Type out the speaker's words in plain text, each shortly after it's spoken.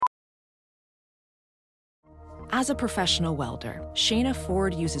As a professional welder, Shayna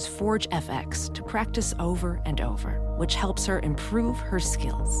Ford uses Forge FX to practice over and over, which helps her improve her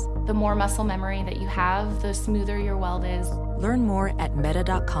skills. The more muscle memory that you have, the smoother your weld is. Learn more at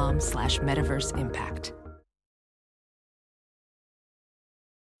meta.com/metaverseimpact.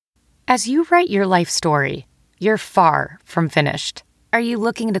 As you write your life story, you're far from finished. Are you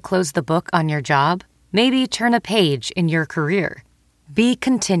looking to close the book on your job? Maybe turn a page in your career? Be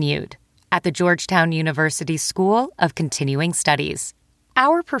continued at the Georgetown University School of Continuing Studies.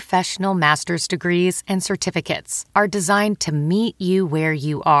 Our professional master's degrees and certificates are designed to meet you where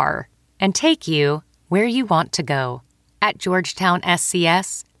you are and take you where you want to go. At Georgetown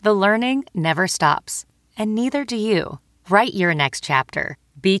SCS, the learning never stops, and neither do you. Write your next chapter.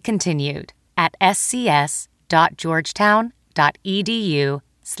 Be continued at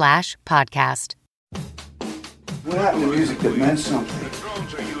scs.georgetown.edu/podcast. What happened to music that meant something?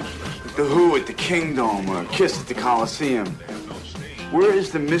 The Who at the Kingdom or Kiss at the Coliseum. Where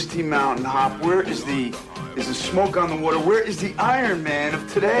is the Misty Mountain Hop? Where is the Smoke on the Water? Where is the Iron Man of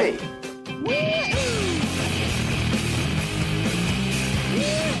today?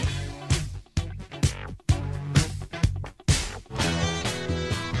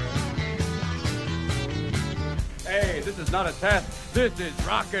 Hey, this is not a test. This is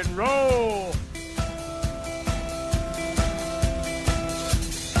rock and roll.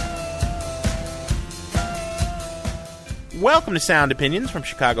 Welcome to Sound Opinions from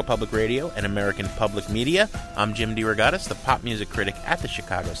Chicago Public Radio and American Public Media. I'm Jim DeRogatis, the pop music critic at the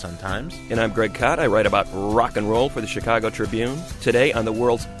Chicago Sun-Times. And I'm Greg Kot. I write about rock and roll for the Chicago Tribune. Today on the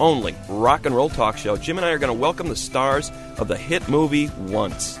world's only rock and roll talk show, Jim and I are going to welcome the stars of the hit movie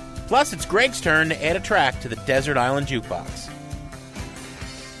Once. Plus, it's Greg's turn to add a track to the Desert Island Jukebox.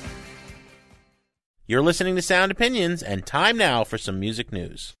 You're listening to Sound Opinions, and time now for some music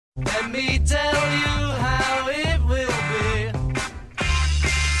news. Let me tell you how it will be.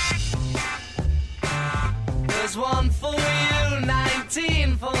 There's one for you,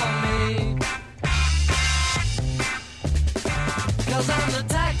 19 for me. 'Cause I'm the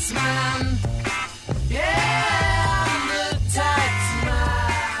tax man. Yeah, I'm the tax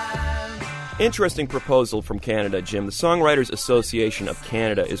man. Interesting proposal from Canada, Jim. The Songwriters Association of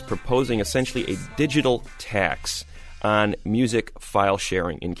Canada is proposing essentially a digital tax on music file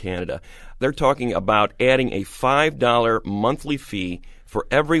sharing in Canada. They're talking about adding a $5 monthly fee for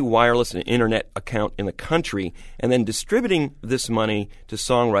every wireless and internet account in the country, and then distributing this money to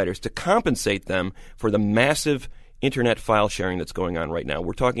songwriters to compensate them for the massive internet file sharing that's going on right now.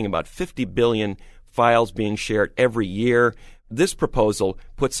 We're talking about 50 billion files being shared every year. This proposal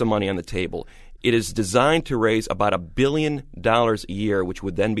puts some money on the table. It is designed to raise about $1 billion a year, which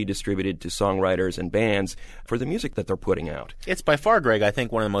would then be distributed to songwriters and bands for the music that they're putting out. It's by far, Greg, I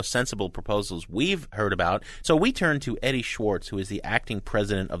think one of the most sensible proposals we've heard about. So we turn to Eddie Schwartz, who is the acting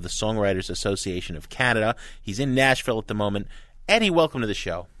president of the Songwriters Association of Canada. He's in Nashville at the moment. Eddie, welcome to the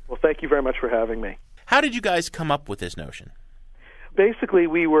show. Well, thank you very much for having me. How did you guys come up with this notion? Basically,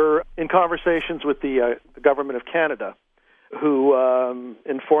 we were in conversations with the government of Canada, who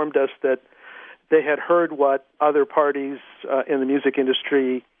informed us that they had heard what other parties in the music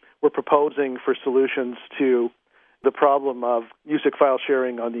industry were proposing for solutions to the problem of music file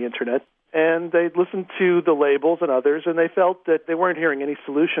sharing on the Internet. And they'd listened to the labels and others, and they felt that they weren't hearing any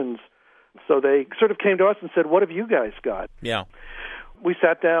solutions. So they sort of came to us and said, what have you guys got? Yeah. We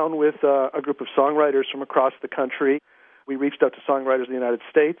sat down with a group of songwriters from across the country. We reached out to songwriters in the United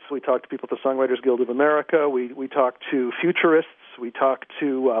States. We talked to people at the Songwriters Guild of America. We talked to futurists. We talked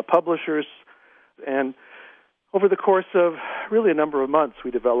to publishers. And over the course of really a number of months, we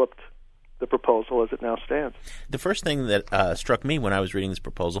developed the proposal as it now stands. The first thing that struck me when I was reading this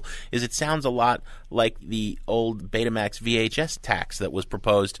proposal is it sounds a lot like the old Betamax VHS tax that was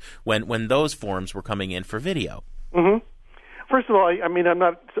proposed when those forms were coming in for video. Mm-hmm. First of all, I mean, I'm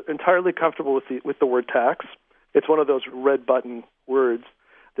not entirely comfortable with the word tax. It's one of those red button words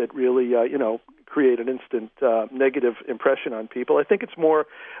that really, create an instant negative impression on people. I think it's more,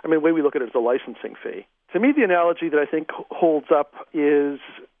 the way we look at it is a licensing fee. To me, the analogy that I think holds up has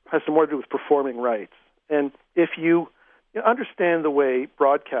some more to do with performing rights. And if you understand the way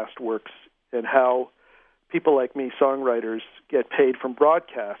broadcast works and how people like me, songwriters, get paid from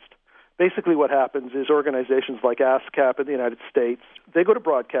broadcast, basically what happens is organizations like ASCAP in the United States, they go to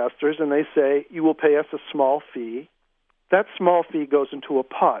broadcasters and they say, you will pay us a small fee. That small fee goes into a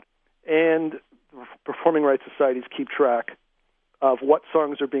pot. And performing rights societies keep track of what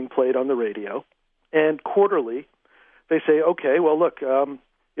songs are being played on the radio. And quarterly, they say, okay, well, look,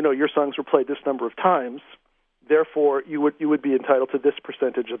 your songs were played this number of times. Therefore, you would be entitled to this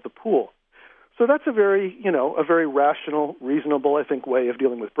percentage of the pool. So that's a very rational, reasonable, I think, way of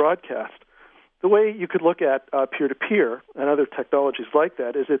dealing with broadcast. The way you could look at peer-to-peer and other technologies like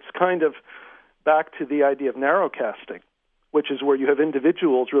that is it's kind of back to the idea of narrowcasting, which is where you have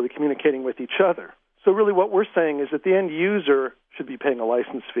individuals really communicating with each other. So really what we're saying is that the end user should be paying a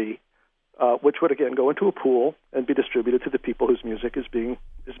license fee, which would, again, go into a pool and be distributed to the people whose music is being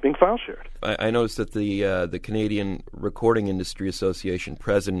file shared. I noticed that the Canadian Recording Industry Association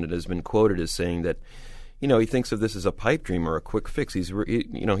president has been quoted as saying that, he thinks of this as a pipe dream or a quick fix. He's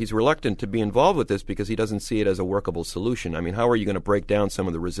reluctant to be involved with this because he doesn't see it as a workable solution. I mean, how are you going to break down some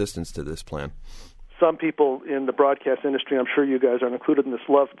of the resistance to this plan? Some people in the broadcast industry, I'm sure you guys are included in this,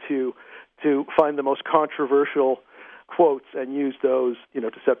 love to find the most controversial quotes and use those,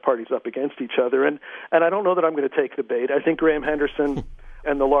 to set parties up against each other. And I don't know that I'm going to take the bait. I think Graham Henderson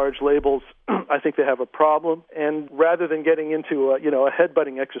and the large labels, I think they have a problem. And rather than getting into a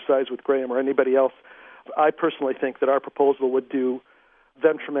headbutting exercise with Graham or anybody else, I personally think that our proposal would do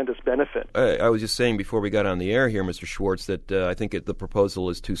them tremendous benefit. I was just saying before we got on the air here, Mr. Schwartz, that I think the proposal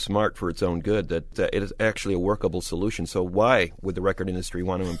is too smart for its own good, that it is actually a workable solution. So why would the record industry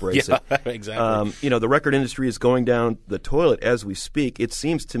want to embrace it? Exactly. The record industry is going down the toilet as we speak. It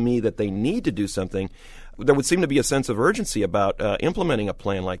seems to me that they need to do something. There would seem to be a sense of urgency about implementing a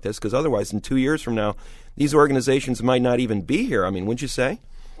plan like this, because otherwise in 2 years from now, these organizations might not even be here. I mean, wouldn't you say?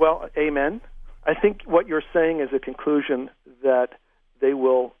 Well, amen. I think what you're saying is a conclusion that they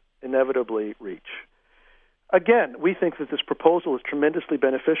will inevitably reach. Again, we think that this proposal is tremendously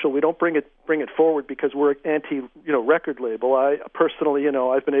beneficial. We don't bring it forward because we're an record label. I personally,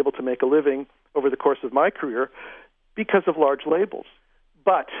 I've been able to make a living over the course of my career because of large labels.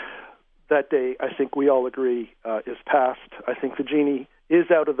 But that day, I think we all agree, is past. I think the genie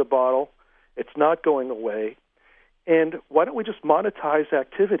is out of the bottle. It's not going away. And why don't we just monetize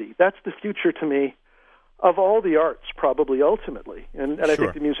activity? That's the future to me of all the arts, probably ultimately. And I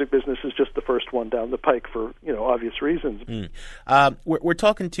think the music business is just the first one down the pike for, obvious reasons. We're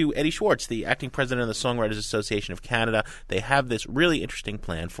talking to Eddie Schwartz, the acting president of the Songwriters Association of Canada. They have this really interesting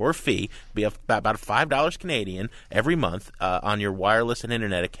plan for a fee, be about $5 Canadian every month on your wireless and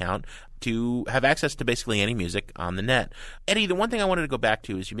internet account to have access to basically any music on the net. Eddie, the one thing I wanted to go back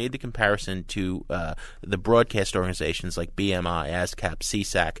to is you made the comparison to the broadcast organizations like BMI, ASCAP,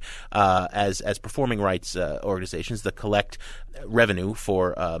 CSAC as performing rights organizations that collect revenue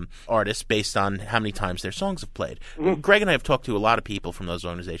for artists based on how many times their songs have played. Mm-hmm. Greg and I have talked to a lot of people from those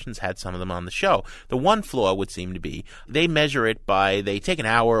organizations, had some of them on the show. The one flaw would seem to be they measure it by, they take an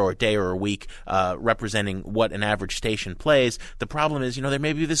hour or a day or a week representing what an average station plays. The problem is, there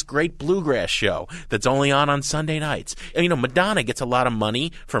may be this great bluegrass show that's only on Sunday nights. And, Madonna gets a lot of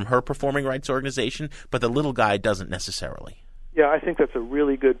money from her performing rights organization, but the little guy doesn't necessarily. Yeah, I think that's a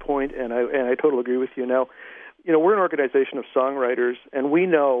really good point, and I totally agree with you. Now, we're an organization of songwriters, and we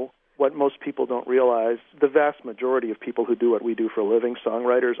know what most people don't realize. The vast majority of people who do what we do for a living,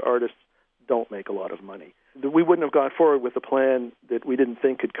 songwriters, artists, don't make a lot of money. We wouldn't have gone forward with a plan that we didn't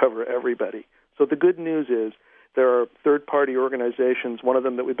think could cover everybody. So the good news is there are third-party organizations. One of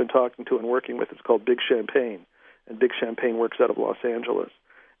them that we've been talking to and working with is called Big Champagne, and Big Champagne works out of Los Angeles.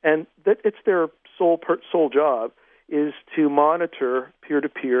 And that it's their sole job is to monitor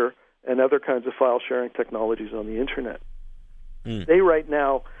peer-to-peer and other kinds of file-sharing technologies on the Internet. They right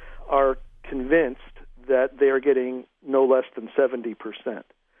now are convinced that they are getting no less than 70%.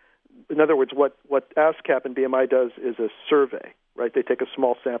 In other words, what ASCAP and BMI does is a survey, right? They take a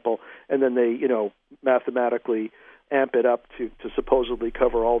small sample and then they, mathematically amp it up to supposedly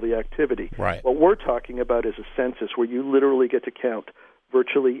cover all the activity. Right. What we're talking about is a census where you literally get to count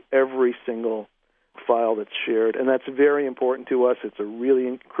virtually every single file that's shared, and that's very important to us. It's a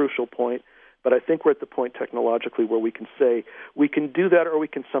really crucial point, but I think we're at the point technologically where we can say we can do that, or we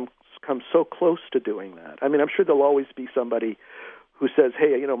can come so close to doing that. I mean, I'm sure there'll always be somebody who says,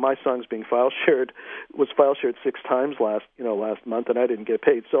 "Hey, my song's being was file shared 6 times last month, and I didn't get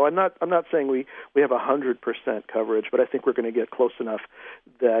paid." So I'm not saying we have 100% coverage, but I think we're going to get close enough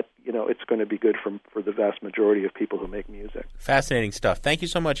that it's going to be good for the vast majority of people who make music. Fascinating stuff. Thank you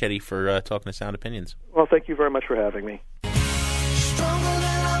so much, Eddie, for talking to Sound Opinions. Well, thank you very much for having me. Stronger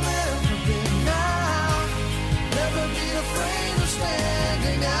than I've ever been now. Never be afraid of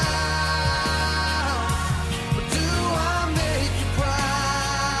standing out. But do I make you proud?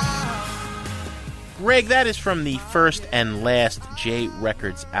 Greg, that is from the first and last J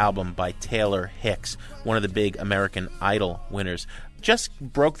Records album by Taylor Hicks, one of the big American Idol winners. just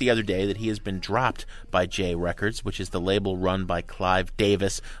broke the other day that he has been dropped by J Records, which is the label run by Clive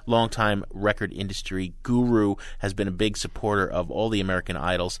Davis, longtime record industry guru, has been a big supporter of all the American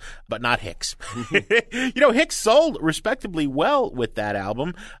Idols, but not Hicks. Hicks sold respectably well with that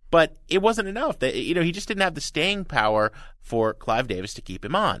album, but it wasn't enough. He just didn't have the staying power for Clive Davis to keep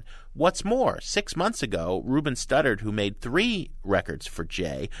him on. What's more, 6 months ago, Ruben Studdard, who made 3 records for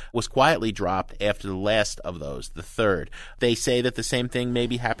Jay, was quietly dropped after the last of those, the third. They say that the same thing may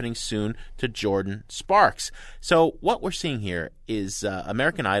be happening soon to Jordan Sparks. So what we're seeing here is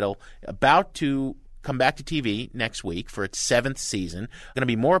American Idol about to come back to TV next week for its 7th season. Going to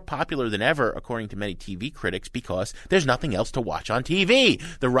be more popular than ever, according to many TV critics, because there's nothing else to watch on TV.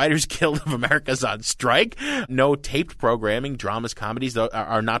 The Writers Guild of America's on strike. No taped programming. Dramas, comedies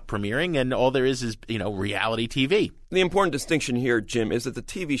are not premiering, and all there is reality TV. The important distinction here, Jim, is that the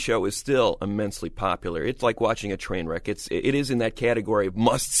TV show is still immensely popular. It's like watching a train wreck. It is in that category of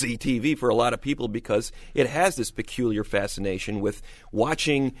must-see TV for a lot of people because it has this peculiar fascination with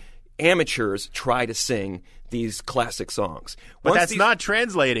watching amateurs try to sing these classic songs. But that's not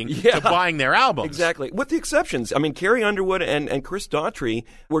translating to buying their albums. Exactly. With the exceptions. I mean, Carrie Underwood and Chris Daughtry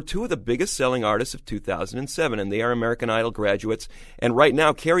were 2 of the biggest selling artists of 2007, and they are American Idol graduates. And right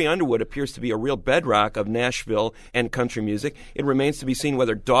now, Carrie Underwood appears to be a real bedrock of Nashville and country music. It remains to be seen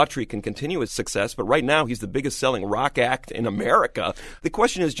whether Daughtry can continue his success, but right now he's the biggest selling rock act in America. The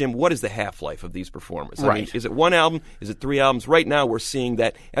question is, Jim, what is the half-life of these performers? Right. I mean, is it 1 album? Is it 3 albums? Right now, we're seeing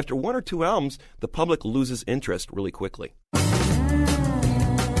that after 1 or 2 albums, the public loses interest really quickly.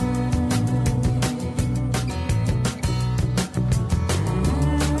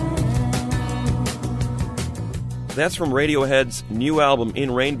 That's from Radiohead's new album,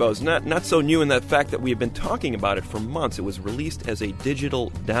 In Rainbows. Not so new in that fact that we have been talking about it for months. It was released as a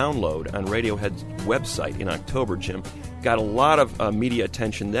digital download on Radiohead's website in October, Jim. Got a lot of media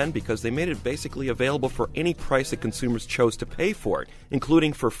attention then because they made it basically available for any price that consumers chose to pay for it,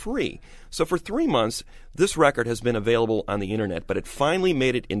 including for free. So for 3 months, this record has been available on the internet, but it finally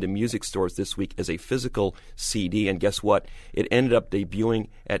made it into music stores this week as a physical CD. And guess what? It ended up debuting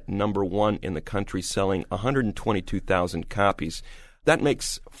at number 1 in the country, selling 122,000 copies. That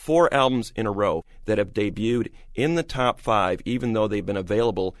makes 4 albums in a row that have debuted in the top 5, even though they've been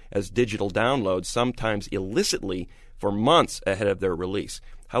available as digital downloads, sometimes illicitly, for months ahead of their release.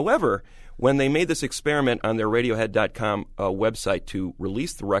 However, when they made this experiment on their Radiohead.com website to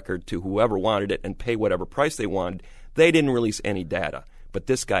release the record to whoever wanted it and pay whatever price they wanted, they didn't release any data. But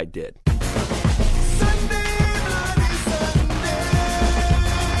this guy did.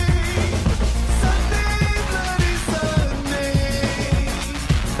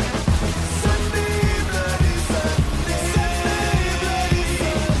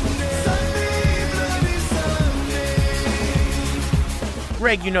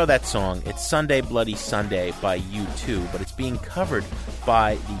 Greg, you know that song. It's Sunday Bloody Sunday by U2, but it's being covered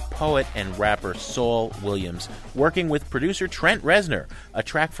by the poet and rapper Saul Williams, working with producer Trent Reznor, a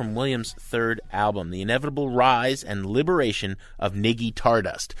track from Williams' 3rd album, The Inevitable Rise and Liberation of Niggy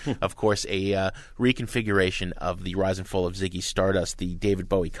Tardust. Of course, a reconfiguration of the Rise and Fall of Ziggy Stardust, the David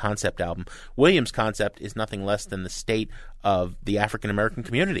Bowie concept album. Williams' concept is nothing less than the state of the African-American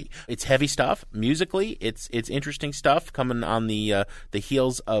community. It's heavy stuff. Musically, it's interesting stuff coming on the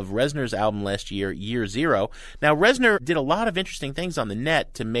heels of Reznor's album last year, Year Zero. Now, Reznor did a lot of interesting things on the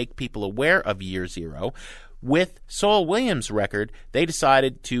net to make people aware of Year Zero. With Saul Williams' record, they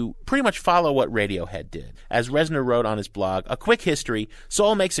decided to pretty much follow what Radiohead did. As Reznor wrote on his blog, a quick history,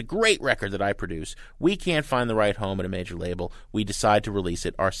 Saul makes a great record that I produce. We can't find the right home at a major label. We decide to release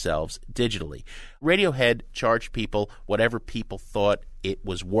it ourselves digitally. Radiohead charged people whatever people thought it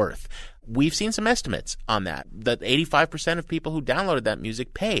was worth. We've seen some estimates on that 85% of people who downloaded that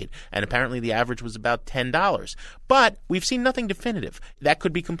music paid, and apparently the average was about $10. But we've seen nothing definitive. That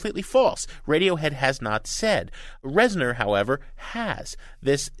could be completely false. Radiohead has not said. Reznor, however, has.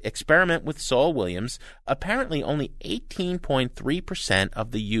 This experiment with Saul Williams, apparently only 18.3%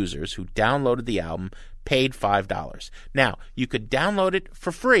 of the users who downloaded the album paid $5. Now, you could download it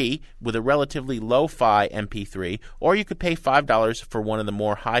for free with a relatively lo-fi MP3, or you could pay $5 for one of the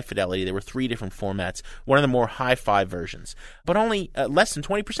more high fidelity. There were 3 different formats, one of the more hi-fi versions. But only less than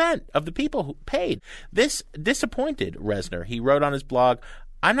 20% of the people who paid. This disappointed Reznor. He wrote on his blog,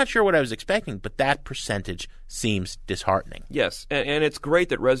 I'm not sure what I was expecting, but that percentage seems disheartening. Yes, and it's great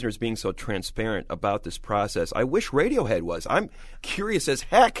that Reznor's being so transparent about this process. I wish Radiohead was. I'm curious as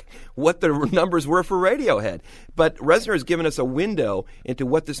heck what the numbers were for Radiohead. But Reznor has given us a window into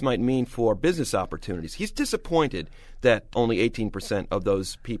what this might mean for business opportunities. He's disappointed that only 18% of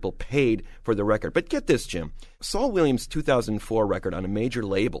those people paid for the record. But get this, Jim. Saul Williams' 2004 record on a major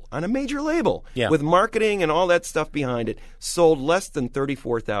label, with marketing and all that stuff behind it, sold less than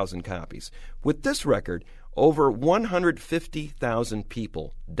 34,000 copies. With this record, over 150,000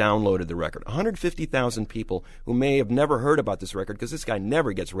 people downloaded the record. 150,000 people who may have never heard about this record because this guy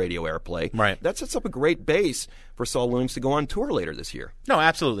never gets radio airplay. Right. That sets up a great base for Saul Williams to go on tour later this year. No,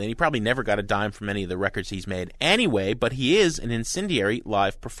 absolutely. And he probably never got a dime from any of the records he's made anyway, but he is an incendiary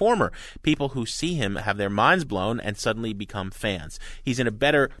live performer. People who see him have their minds blown and suddenly become fans. He's in a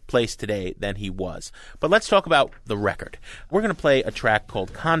better place today than he was. But let's talk about the record. We're going to play a track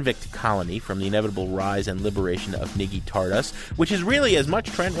called Convict Colony from the inevitable rise and liberation of Niggy Tardust, which is really as much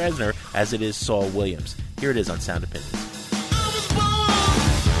Trent Reznor as it is Saul Williams. Here it is on Sound Opinions.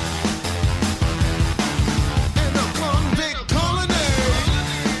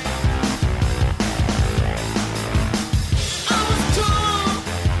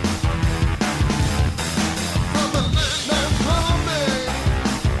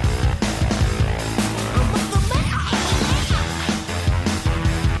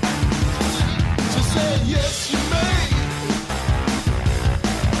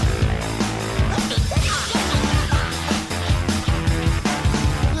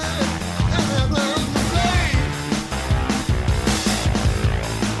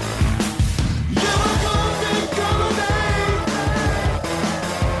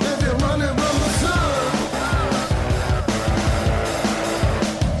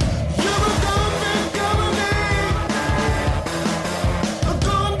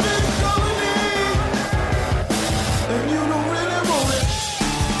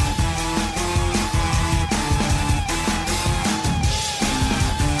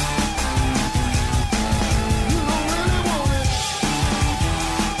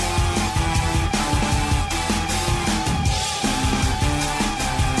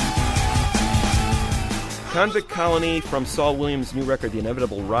 Convict Colony from Saul Williams' new record, The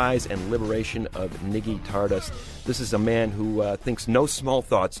Inevitable Rise and Liberation of Niggy Tardust. This is a man who thinks no small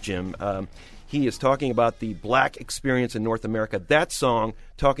thoughts, Jim. He is talking about the black experience in North America. That song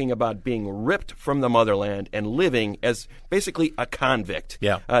talking about being ripped from the motherland and living as basically a convict.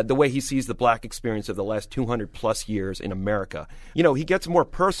 Yeah. The way he sees the black experience of the last 200-plus years in America. You know, he gets more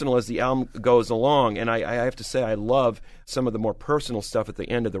personal as the album goes along, and I have to say I love some of the more personal stuff at the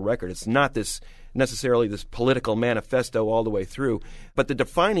end of the record. It's not necessarily this political manifesto all the way through, but the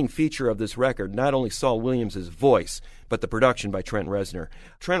defining feature of this record, not only Saul Williams' voice, but the production by Trent Reznor.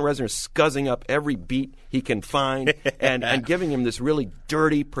 Trent Reznor scuzzing up every beat he can find and giving him this really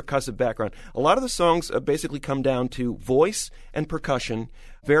dirty, percussive background. A lot of the songs basically come down to voice and percussion,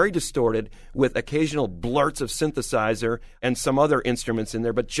 very distorted, with occasional blurts of synthesizer and some other instruments in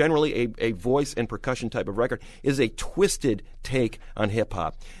there, but generally a voice and percussion type of record is a twisted take on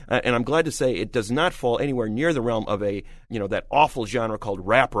hip-hop. And I'm glad to say it does not fall anywhere near the realm of that awful genre called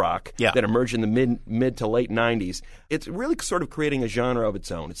rap rock that emerged in the mid to late 90s. It's really sort of creating a genre of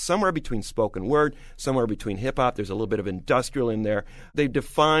its own. It's somewhere between spoken word, somewhere between hip-hop. There's a little bit of industrial in there. They've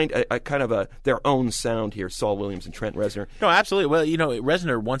defined a kind of their own sound here, Saul Williams and Trent Reznor. No, absolutely. Well,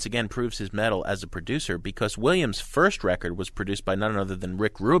 Reznor once again proves his mettle as a producer because Williams' first record was produced by none other than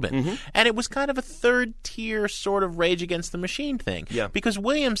Rick Rubin. And it was kind of a third-tier sort of Rage Against the Machine thing. Yeah. Because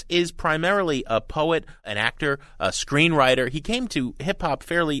Williams is primarily a poet, an actor, a screenwriter. He came to hip-hop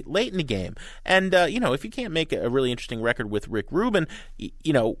fairly late in the game. And, if you can't make a really interesting record with Rick Rubin,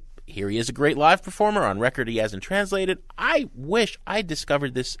 here he is, a great live performer. On record he hasn't translated. I wish I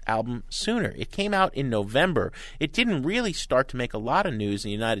discovered this album sooner. It came out in November. It didn't really start to make a lot of news in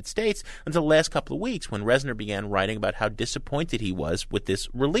the United States until the last couple of weeks when Reznor began writing about how disappointed he was with this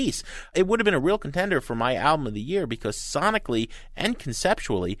release. It would have been a real contender for my album of the year because sonically and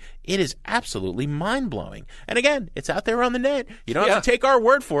conceptually it is absolutely mind-blowing. And again, it's out there on the net. You don't have to take our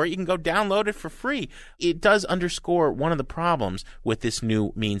word for it. You can go download it for free. It does underscore one of the problems with this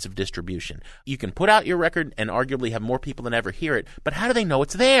new means of distribution. You can put out your record and arguably have more people than ever hear it, but how do they know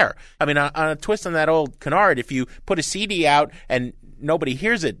it's there? I mean, on a twist on that old canard, if you put a CD out and nobody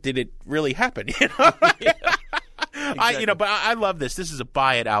hears it, did it really happen? Exactly. But I love this. This is a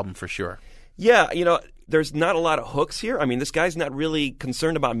buy it album for sure. Yeah, there's not a lot of hooks here. I mean, this guy's not really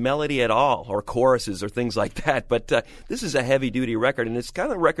concerned about melody at all, or choruses or things like that. But this is a heavy-duty record, and it's kind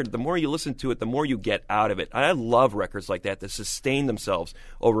of a record, the more you listen to it, the more you get out of it. I love records like that sustain themselves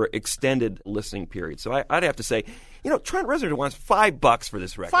over extended listening periods. So I'd have to say, Trent Reznor wants $5 for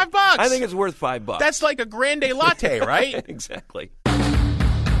this record. $5? I think it's worth $5. That's like a grande latte, right? Exactly.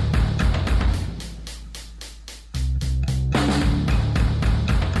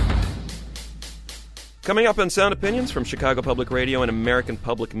 Coming up on Sound Opinions from Chicago Public Radio and American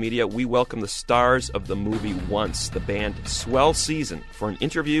Public Media, we welcome the stars of the movie Once, the band Swell Season, for an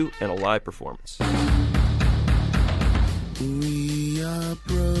interview and a live performance. We are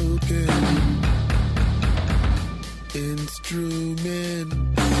broken instruments,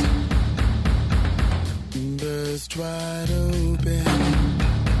 burst wide open,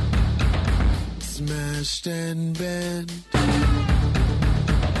 smashed and bent.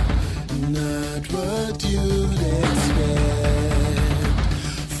 Not what you'd expect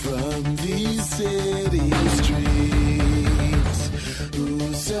from these city streets.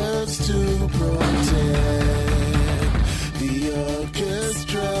 Who serves to protect the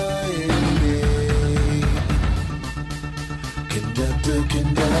orchestra in me? Conductor,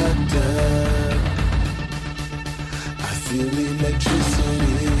 I feel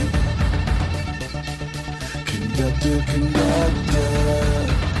electricity. Conductor,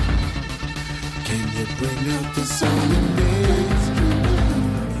 can you bring out the song in me?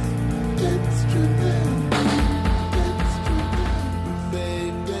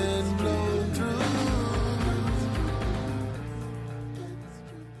 Made and blown through.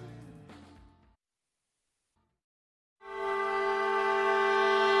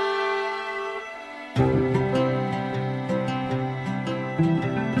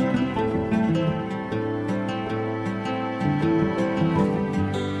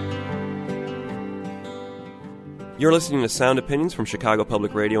 You're listening to Sound Opinions from Chicago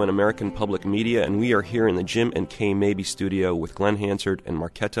Public Radio and American Public Media, and we are here in the Jim and Kay Mabie studio with Glen Hansard and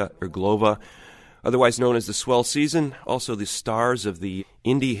Markéta Irglová, otherwise known as the Swell Season, also the stars of the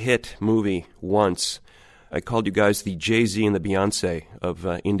indie hit movie Once. I called you guys the Jay-Z and the Beyonce of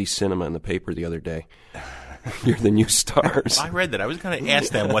indie cinema in the paper the other day. You're the new stars. I read that. I was going to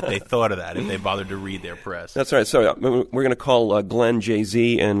ask them what they thought of that, if they bothered to read their press. That's right. So we're going to call Glen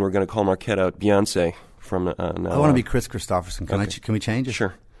Jay-Z, and we're going to call Markéta Beyonce. From now I want to be Chris Christopherson. Can we change it?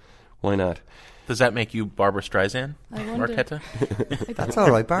 Sure. Why not? Does that make you Barbara Streisand, Markéta? That's all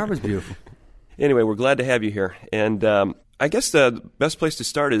right. Barbara's beautiful. Anyway, we're glad to have you here. And I guess the best place to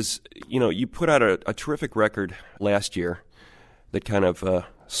start is, you put out a terrific record last year that kind of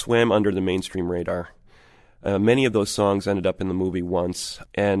swam under the mainstream radar. Many of those songs ended up in the movie Once.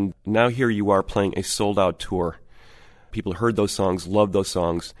 And now here you are playing a sold-out tour. People heard those songs, loved those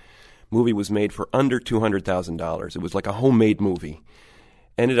songs. Movie was made for under $200,000. It was like a homemade movie.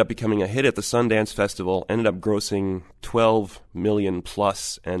 Ended up becoming a hit at the Sundance Festival. Ended up grossing $12 million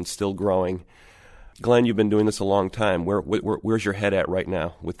plus and still growing. Glen, you've been doing this a long time. Where's your head at right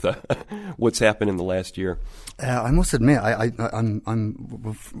now with what's happened in the last year? I must admit, I'm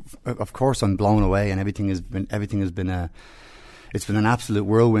of course I'm blown away, and everything has been it's been an absolute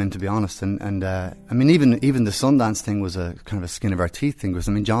whirlwind, to be honest. And I mean, even the Sundance thing was a kind of a skin of our teeth thing. Because,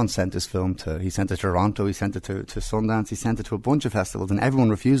 I mean, John sent this film he sent it to Toronto, he sent it to Sundance, he sent it to a bunch of festivals, and everyone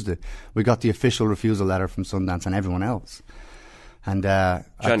refused it. We got the official refusal letter from Sundance and everyone else. And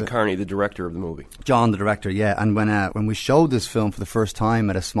John Carney, the director of the movie. John, the director, yeah. And when we showed this film for the first time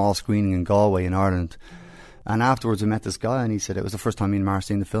at a small screening in Galway in Ireland, and afterwards we met this guy, and he said it was the first time me and Mar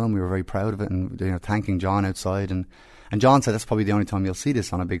seen the film. We were very proud of it, and thanking John outside, and John said that's probably the only time you'll see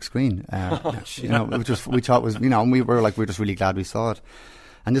this on a big screen. Which we thought was, and we were just really glad we saw it.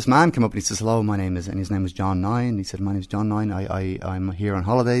 And this man came up and he says, "Hello, his name is John Nine." He said, "My name's John Nine. I'm here on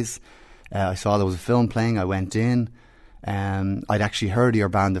holidays. I saw there was a film playing. I went in. I'd actually heard of your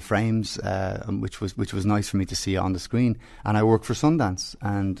band, The Frames, which was nice for me to see on the screen. And I work for Sundance,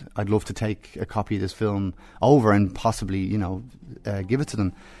 and I'd love to take a copy of this film over and possibly, give it to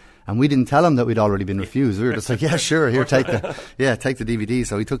them." And we didn't tell him that we'd already been refused. We were just like, "Yeah, sure, here, take the DVD."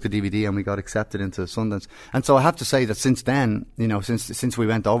 So he took the DVD, and we got accepted into Sundance. And so I have to say that since then, since we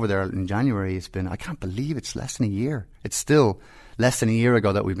went over there in January, I can't believe it's less than a year. It's still less than a year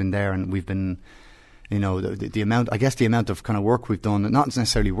ago that we've been there, and we've been, the amount of kind of work we've done, not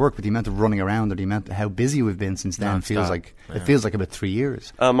necessarily work, but the amount of running around, or the amount of how busy we've been since then feels like about 3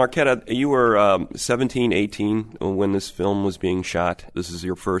 years. Markéta, you were 17, 18 when this film was being shot. This is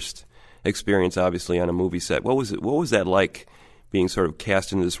your first experience, obviously, on a movie set. What was that like, being sort of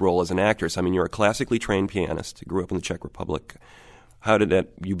cast into this role as an actress? I mean, you're a classically trained pianist. You grew up in the Czech Republic. How did that,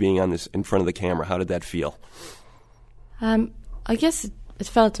 you being on this in front of the camera, how did that feel? I guess it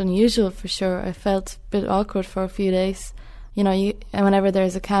felt unusual for sure. I felt a bit awkward for a few days. You know, and whenever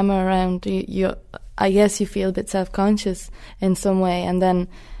there's a camera around, I guess you feel a bit self-conscious in some way, and then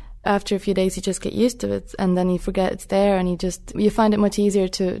after a few days you just get used to it, and then you forget it's there, and you find it much easier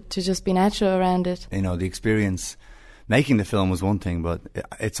to just be natural around it. You know, the experience making the film was one thing, but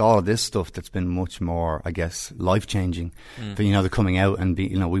it's all of this stuff that's been much more, I guess, life-changing. But, you know, the coming out and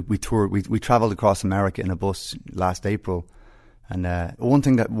we toured, we travelled across America in a bus last April, and one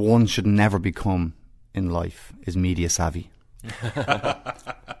thing that one should never become in life is media savvy.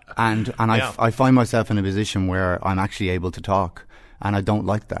 and I find myself in a position where I'm actually able to talk, and I don't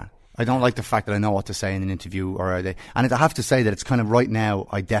like that. I don't like the fact that I know what to say in an interview, and I have to say that it's kind of right now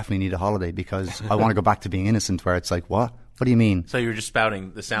I definitely need a holiday, because I want to go back to being innocent, where it's like, what do you mean? So you're just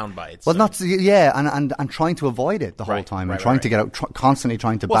spouting the sound bites. Well, and trying to avoid it the whole time, and trying to get out, constantly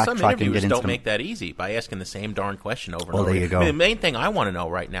trying to backtrack and get into. Some interviewers don't make that easy by asking the same darn question over and over. Well, there you go. I mean, the main thing I want to know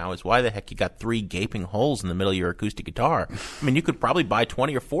right now is why the heck you got 3 gaping holes in the middle of your acoustic guitar. I mean, you could probably buy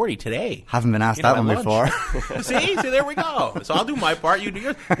 20 or 40 today. Haven't been asked that one before. See, there we go. So I'll do my part, you do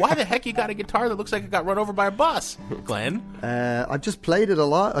yours. Why the heck you got a guitar that looks like it got run over by a bus, Glenn? I've just played it a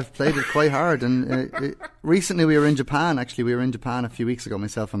lot. I've played it quite hard, and recently we were in Japan. Actually, we were in Japan a few weeks ago,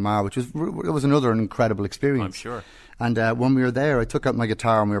 myself and Mar, which was another incredible experience. I'm sure. And when we were there, I took out my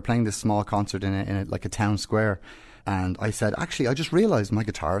guitar and we were playing this small concert in like a town square. And I said, actually, I just realised my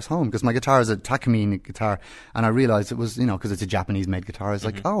guitar is home, because my guitar is a Takamine guitar, and I realised it was, you know, because it's a Japanese-made guitar. I was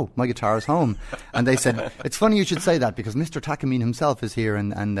like, oh, my guitar is home. And they said, it's funny you should say that, because Mr. Takamine himself is here,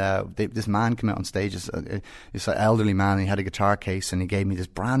 and this man came out on stage, this elderly man, and he had a guitar case, and he gave me this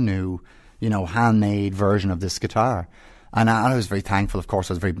brand new, you know, handmade version of this guitar. And I was very thankful, of course.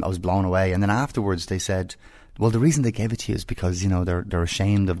 I was blown away. And then afterwards they said, well, the reason they gave it to you is because, you know, they're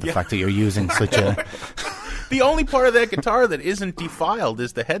ashamed of the fact that you're using such a... The only part of that guitar that isn't defiled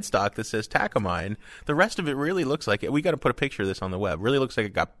is the headstock that says Takamine. The rest of it really looks like it. We got to put a picture of this on the web. Really looks like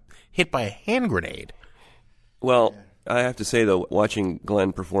it got hit by a hand grenade. Well, I have to say, though, watching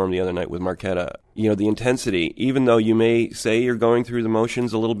Glen perform the other night with Markéta, you know, the intensity, even though you may say you're going through the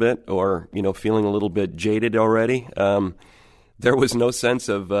motions a little bit, or, you know, feeling a little bit jaded already, there was no sense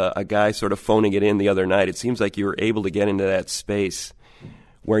of a guy sort of phoning it in the other night. It seems like you were able to get into that space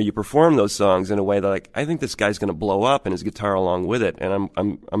where you perform those songs in a way that, like, I think this guy's going to blow up, and his guitar along with it. And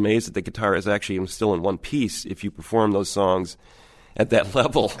I'm amazed that the guitar is actually still in one piece if you perform those songs at that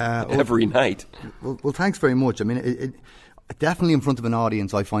level every night. Well, thanks very much. I mean, it definitely in front of an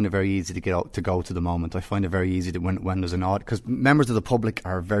audience, I find it very easy to go to the moment. I find it very easy when there's an audience, because members of the public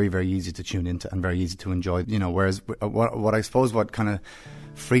are very, very easy to tune into and very easy to enjoy. You know, whereas what I suppose what kind of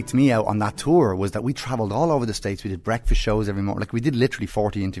freaked me out on that tour was that we travelled all over the States. We did breakfast shows every morning. Like, we did literally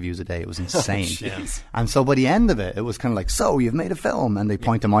 40 interviews a day. It was insane. And so by the end of it, it was kind of like, so you've made a film, and they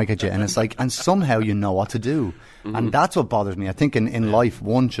point a mic at you, and it's like, and somehow you know what to do. And that's what bothers me. I think in life,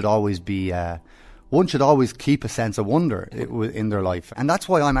 one should always be one should always keep a sense of wonder in their life. And that's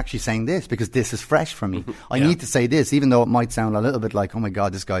why I'm actually saying this, because this is fresh for me. I need to say this, even though it might sound a little bit like, oh my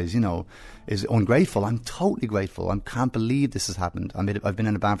God, this guy is, you know, is ungrateful. I'm totally grateful. I can't believe this has happened. I've been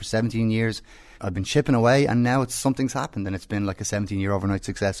in a band for 17 years. I've been chipping away, and now something's happened, and it's been like a 17-year overnight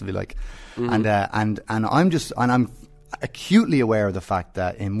success, if you like. And I'm acutely aware of the fact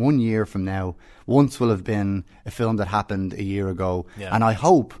that in 1 year from now, once will have been a film that happened a year ago. And I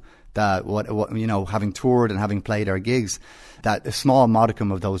hope that what you know, having toured and having played our gigs, that a small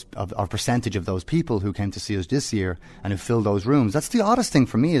modicum of those, of our percentage of those people who came to see us this year and who filled those rooms. That's the oddest thing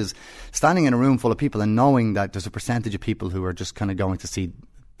for me, is standing in a room full of people and knowing that there's a percentage of people who are just kind of going to see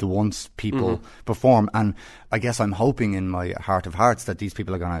the once people perform. And I guess I'm hoping in my heart of hearts that these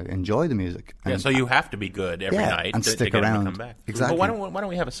people are going to enjoy the music. And, so you have to be good every night and to stick get around. them to come back. Exactly. Well, why don't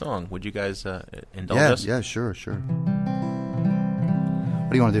we have a song? Would you guys indulge us? Yeah, sure.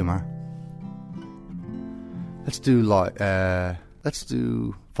 What do you want to do, Mar? Let's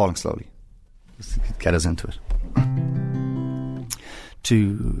do Falling Slowly. Let's get us into it.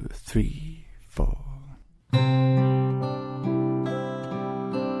 2, 3, 4.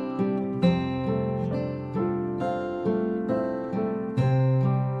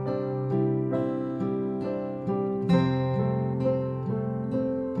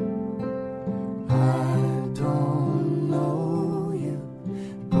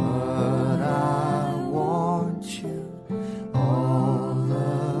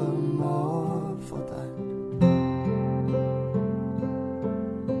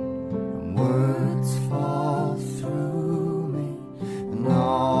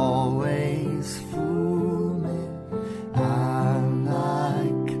 Always fool me. I'm not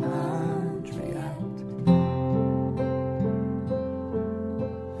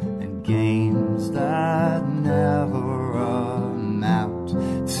games that never amount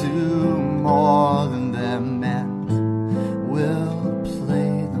to more than they're meant will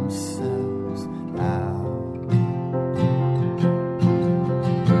play themselves out.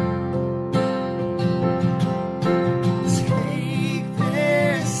 Take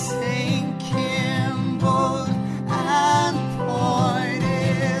this sinking boat and point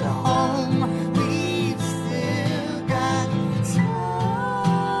it home. We've still got time.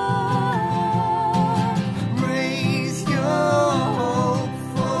 Raise your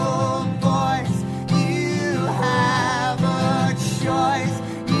hopeful voice. You have a choice.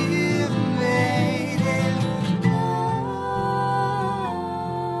 You've made it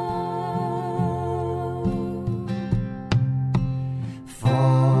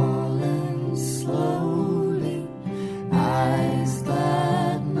falling slowly, eyes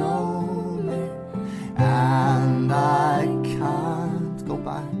that know me, and I can't go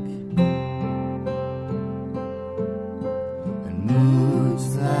back. And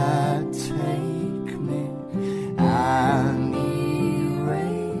moods that take me and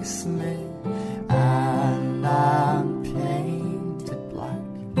erase me, and I'm painted black.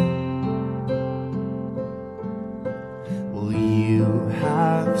 Well, you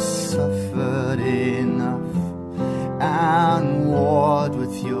have suffered enough and warred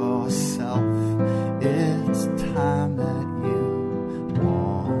with yourself. It's time that you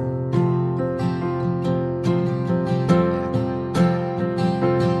won.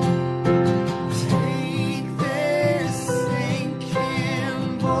 Take this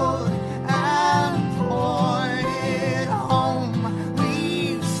sinking boat and point it home.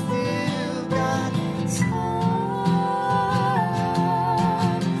 We've still got time.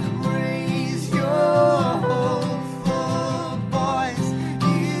 Raise your hopeful voice.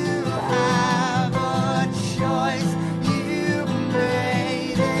 You have a choice. You've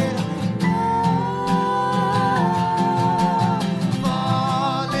made it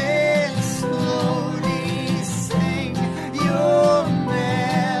falling slowly. Sing your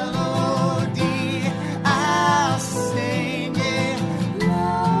melody. I'll sing it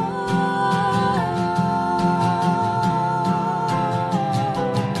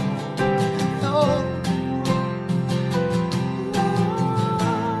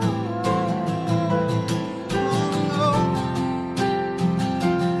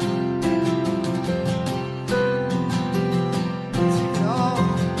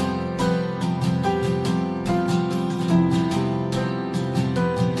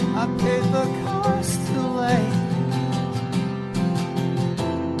I paid the cost too late.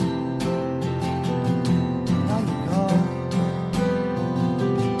 Now you go.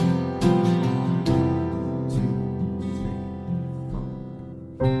 1, 2, 3, 4.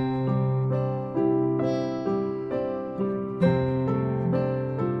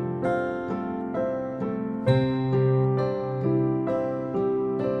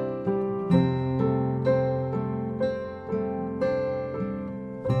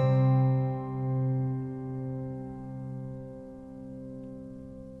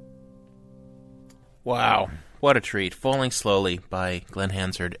 Wow, what a treat. Falling Slowly by Glen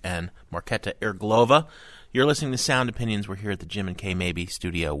Hansard and Markéta Irglová. You're listening to Sound Opinions. We're here at the Jim and Kay Mabey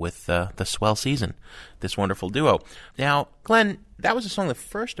studio with the swell season, this wonderful duo. Now, Glen, that was a song that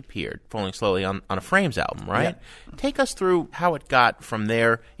first appeared, Falling Slowly, on a Frames album, right? Yeah. Take us through how it got from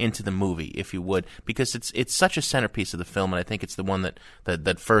there into the movie, if you would, because it's such a centerpiece of the film, and I think it's the one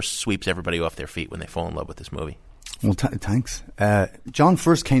that first sweeps everybody off their feet when they fall in love with this movie. Well, thanks. John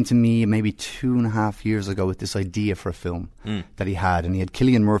first came to me maybe 2.5 years ago with this idea for a film that he had, and he had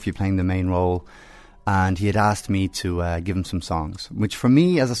Cillian Murphy playing the main role, and he had asked me to give him some songs, which for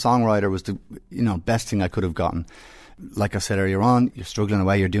me as a songwriter was the best thing I could have gotten. Like I said earlier on, you're struggling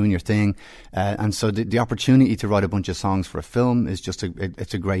away, you're doing your thing, and so the opportunity to write a bunch of songs for a film is just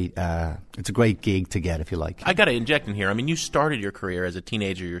it's a great gig to get, if you like. I got to inject in here. I mean, you started your career as a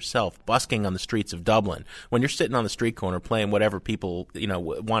teenager yourself, busking on the streets of Dublin. When you're sitting on the street corner playing whatever people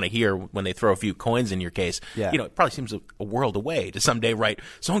want to hear when they throw a few coins in your case, it probably seems a world away to someday write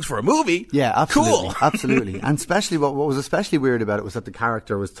songs for a movie. Yeah, absolutely, cool, absolutely. And especially what was especially weird about it was that the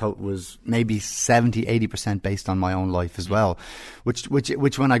character was maybe 70-80% based on my own life as well, which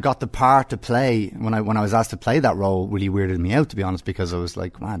when I got the part to play, when I was asked to play that role, really weirded me out, to be honest, because I was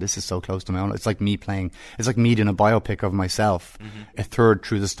like, man, this is so close to my own. It's like me doing a biopic of myself, a third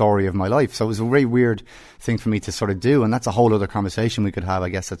through the story of my life. So it was a very weird thing for me to sort of do, and that's a whole other conversation we could have, I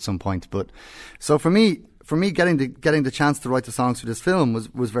guess, at some point. But so for me getting the chance to write the songs for this film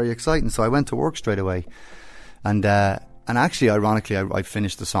was very exciting. So I went to work straight away, and actually, ironically, I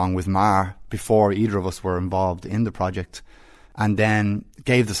finished the song with Mar before either of us were involved in the project. and then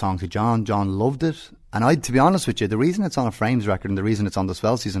gave the song to John. John loved it. And to be honest with you, the reason it's on a Frames record and the reason it's on the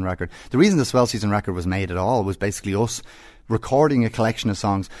Swell Season record, the reason the Swell Season record was made at all was basically us recording a collection of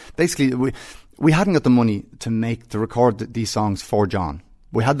songs. Basically, we hadn't got the money to record these songs for John.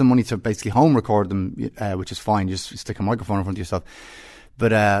 We had the money to basically home record them, which is fine. You just stick a microphone in front of yourself.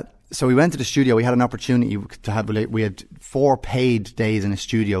 But so we went to the studio. We had an opportunity to have. We had 4 paid days in a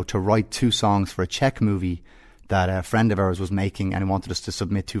studio to write 2 songs for a Czech movie that a friend of ours was making, and he wanted us to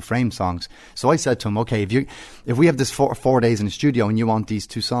submit 2 frame songs. So I said to him, okay, if we have this 4 days in the studio and you want these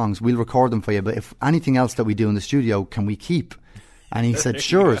 2 songs, we'll record them for you. But if anything else that we do in the studio, can we keep? And he said,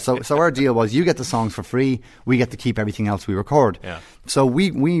 sure. So our deal was, you get the songs for free, we get to keep everything else we record. Yeah. So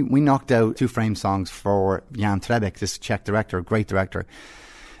we knocked out 2 frame songs for Jan Trebek, this Czech director, great director.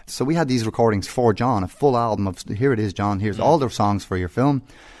 So we had these recordings for John, a full album of, here it is, John, here's all the songs for your film.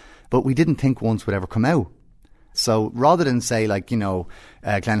 But we didn't think once would ever come out. So rather than say, like, Glen,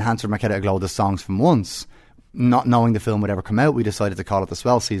 Hansard, Markéta, Irglová, the songs from once, not knowing the film would ever come out, we decided to call it The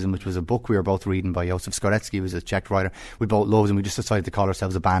Swell Season, which was a book we were both reading by Josef Skorecki, who was a Czech writer. We both loved him. We just decided to call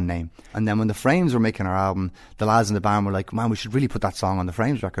ourselves a band name. And then when the Frames were making our album, the lads in the band were like, man, we should really put that song on the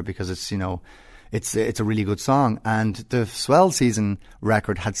Frames record because it's, it's a really good song. And the Swell Season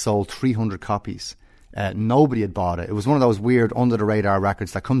record had sold 300 copies. Nobody had bought it. It was one of those weird under the radar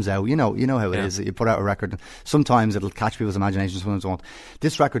records that comes out. You know how it is. You put out a record, and sometimes it'll catch people's imagination, sometimes it won't.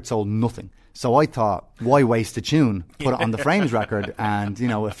 This record sold nothing. So I thought, why waste a tune? Put it on the Frames record, and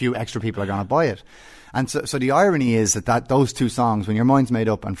a few extra people are going to buy it. And so the irony is that those 2 songs, When Your Mind's Made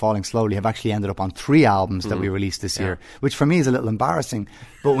Up and Falling Slowly, have actually ended up on 3 albums that we released this year, which for me is a little embarrassing.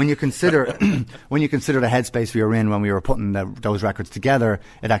 But when you consider the headspace we were in when we were putting those records together,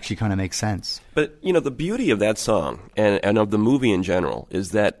 it actually kind of makes sense. But, the beauty of that song and of the movie in general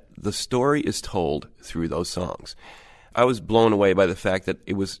is that the story is told through those songs. I was blown away by the fact that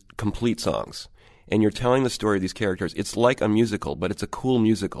it was complete songs. And you're telling the story of these characters. It's like a musical, but it's a cool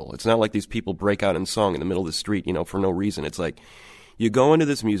musical. It's not like these people break out in song in the middle of the street, for no reason. It's like you go into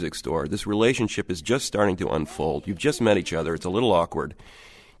this music store. This relationship is just starting to unfold. You've just met each other. It's a little awkward.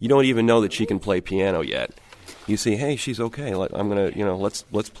 You don't even know that she can play piano yet. You see, hey, she's okay. I'm going to,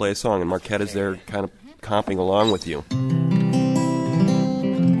 let's play a song. And Markéta's there kind of comping along with you.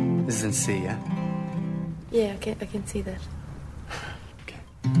 This is in C, yeah? Yeah, I can see that.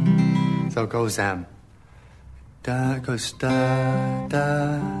 So it goes da, it goes da,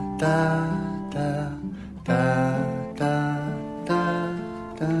 da, da, da, da, da, da,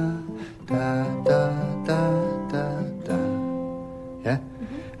 da, da, da, da, da. Yeah?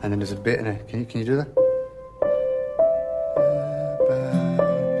 And then there's a bit in it. Can you do that?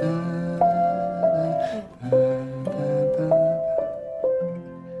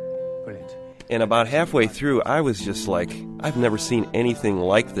 And about halfway through, I was just like, I've never seen anything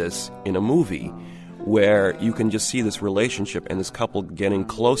like this in a movie where you can just see this relationship and this couple getting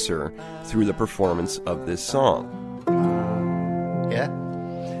closer through the performance of this song. Yeah?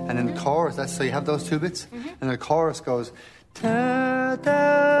 And then the chorus, so you have those 2 bits, and the chorus goes da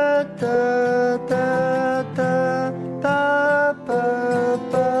da da da da da ba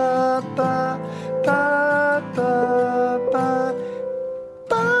ba ba ba ba ba.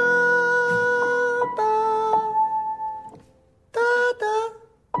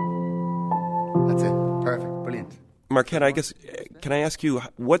 That's it. Perfect. Brilliant. Markéta, I guess, can I ask you,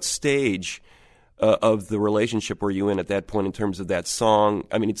 what stage of the relationship were you in at that point in terms of that song?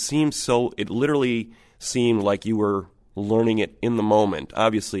 I mean, it literally seemed like you were learning it in the moment.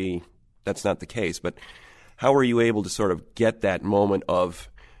 Obviously, that's not the case, but how were you able to sort of get that moment of,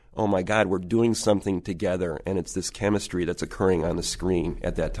 oh my God, we're doing something together, and it's this chemistry that's occurring on the screen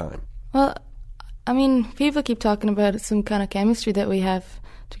at that time? Well, I mean, people keep talking about some kind of chemistry that we have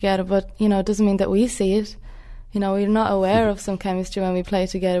together, but, it doesn't mean that we see it. We're not aware of some chemistry when we play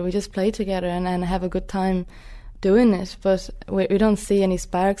together. We just play together and have a good time doing it, but we don't see any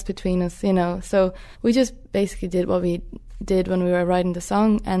sparks between us, So we just basically did what we did when we were writing the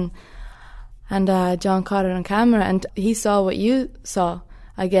song, and John caught it on camera, and he saw what you saw,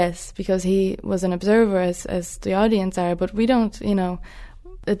 I guess, because he was an observer as the audience are, but we don't,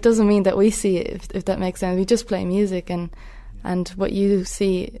 it doesn't mean that we see it, if that makes sense. We just play music, and what you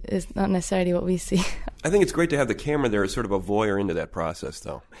see is not necessarily what we see. I think it's great to have the camera there as sort of a voyeur into that process,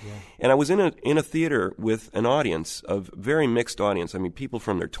 though. Yeah. And I was in a theater with an audience, a very mixed audience. I mean, people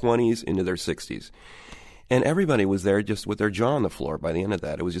from their 20s into their 60s. And everybody was there just with their jaw on the floor by the end of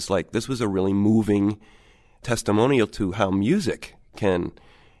that. It was just like, this was a really moving testimonial to how music can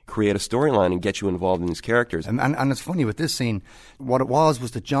create a storyline and get you involved in these characters. And it's funny with this scene, what it was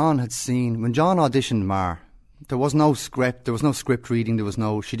that John had seen, when John auditioned Mar, There was no script. There was no script reading.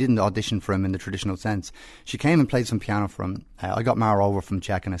 She didn't audition for him in the traditional sense. She came and played some piano for him. I got Mara over from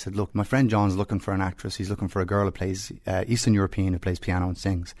Czech and I said, look, my friend John's looking for an actress. He's looking for a girl who plays Eastern European, who plays piano and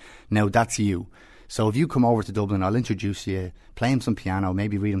sings. Now that's you. So if you come over to Dublin, I'll introduce you, play him some piano,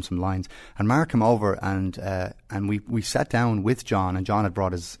 maybe read him some lines. And Mara came over and we sat down with John, and John had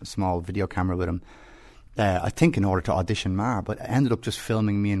brought his small video camera with him. I think in order to audition Mar, but ended up just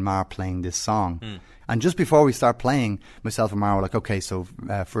filming me and Mar playing this song. And just before we start playing, myself and Mar were like, okay, so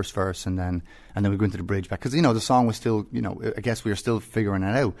first verse, and then we go into the bridge back. Because, the song was still, I guess we were still figuring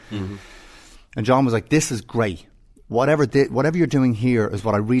it out. Mm-hmm. And John was like, this is great. Whatever you're doing here is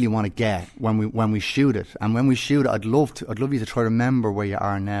what I really want to get when we shoot it. And when we shoot it, I'd love you to try to remember where you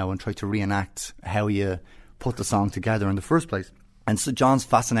are now and try to reenact how you put the song together in the first place. And so John's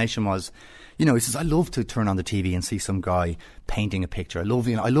fascination was, he says, I love to turn on the TV and see some guy painting a picture. I love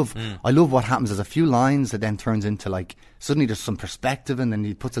what happens. There's a few lines that then turns into like, suddenly there's some perspective, and then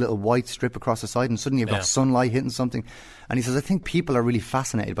he puts a little white strip across the side, and suddenly you've got sunlight hitting something. And he says, I think people are really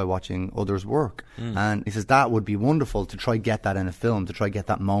fascinated by watching others work. And he says, that would be wonderful to try get that in a film, to try get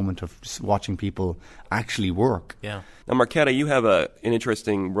that moment of watching people actually work. Yeah. Now, Markéta, you have an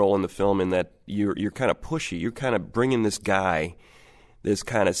interesting role in the film in that you're kind of pushy. You're kind of bringing this guy, this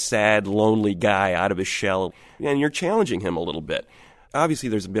kind of sad, lonely guy out of his shell, and you're challenging him a little bit. Obviously,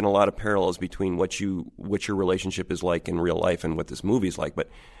 there's been a lot of parallels between what your relationship is like in real life and what this movie is like, but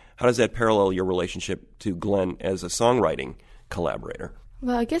how does that parallel your relationship to Glen as a songwriting collaborator?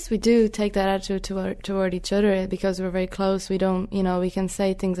 Well, I guess we do take that attitude toward each other because we're very close. We don't, we can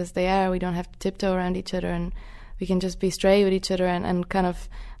say things as they are. We don't have to tiptoe around each other, and we can just be straight with each other, and kind of,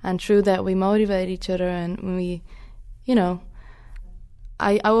 and through that we motivate each other, and we,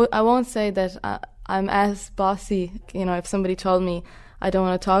 I won't say that I'm as bossy. If somebody told me I don't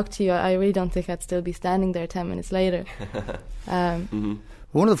want to talk to you, I really don't think I'd still be standing there 10 minutes later.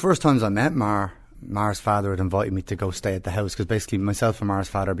 One of the first times I met Mar's father had invited me to go stay at the house, because basically myself and Mar's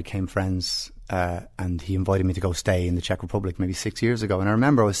father became friends, and he invited me to go stay in the Czech Republic maybe 6 years ago. And I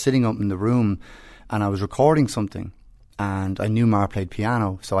remember I was sitting up in the room and I was recording something, and I knew Mar played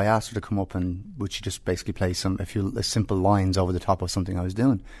piano, so I asked her to come up and would she just basically play a few simple lines over the top of something I was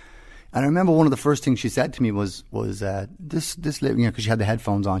doing. And I remember one of the first things she said to me was this lyric, because she had the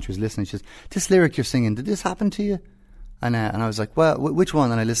headphones on, she was listening. She says, "This lyric you're singing, did this happen to you?" And I was like, well, which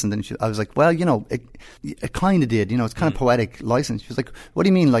one? And I listened, and I was like, well, it kind of did. It's kind of poetic license. She was like, what do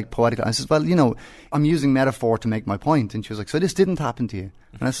you mean, like poetic? I said, well, I'm using metaphor to make my point. And she was like, so this didn't happen to you?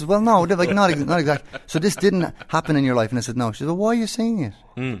 And I said, well, no, like not exactly. So this didn't happen in your life? And I said, no. She said, well, why are you singing it?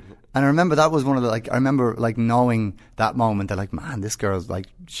 And I remember that was one of the, I remember knowing that moment that man, this girl's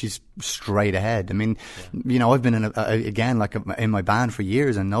she's straight ahead. I mean, I've been in my band for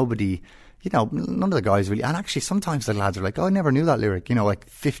years, and nobody, none of the guys really, and actually sometimes the lads are like, oh, I never knew that lyric,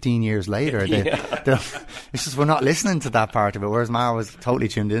 15 years later. It's just we're not listening to that part of it, whereas Mara was totally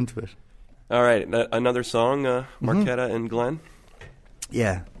tuned into it. All right, another song, Markéta and Glen?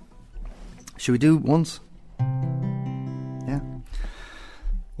 Yeah. Should we do once? Yeah.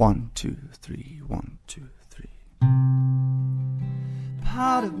 1, 2, 3, 1, 2, 3.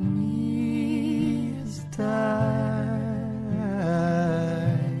 Part of me has died,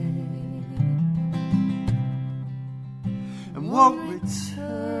 and won't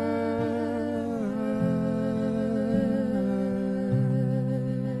return,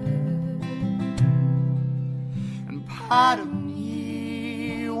 and part of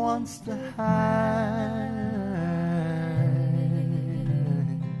me wants to hide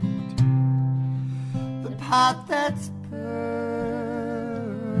the part that's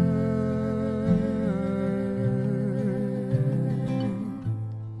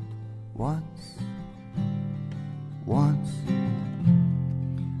Once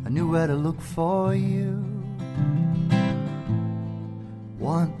I knew where to look for you.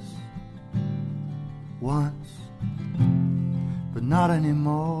 Once, but not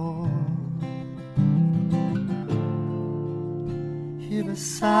anymore. Hear the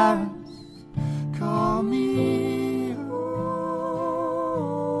sirens call me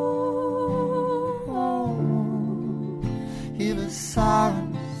home. Hear the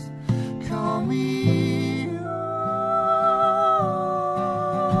sirens call me.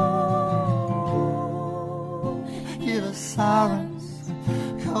 Sirens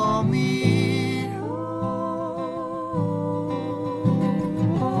call me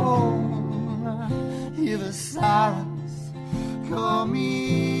home. Hear the sirens call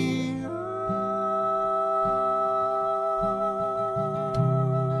me home.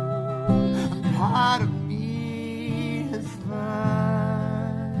 A part of me has died,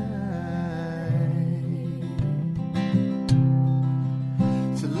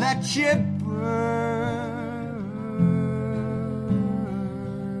 let you burn.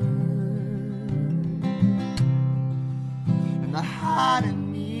 And the heart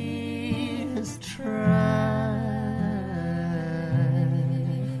in me has tried.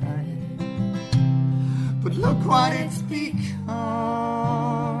 But look what it's become.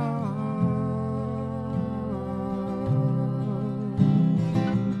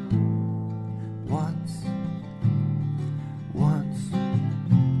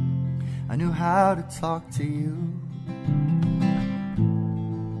 I knew how to talk to you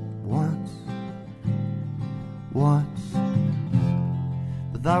once,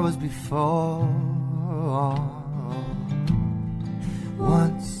 but that was before.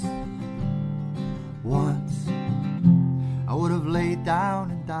 Once, I would have laid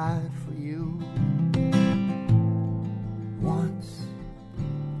down and died for you. Once,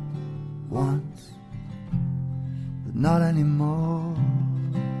 but not anymore.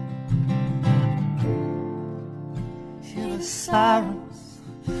 Hear the sirens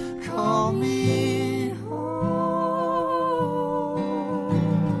call me home.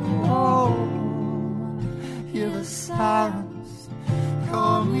 Hear the sirens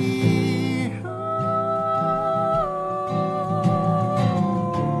call me home.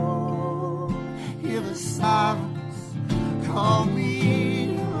 Hear the sirens call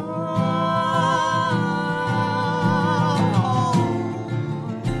me home.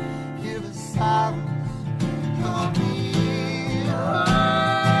 Hear the sirens.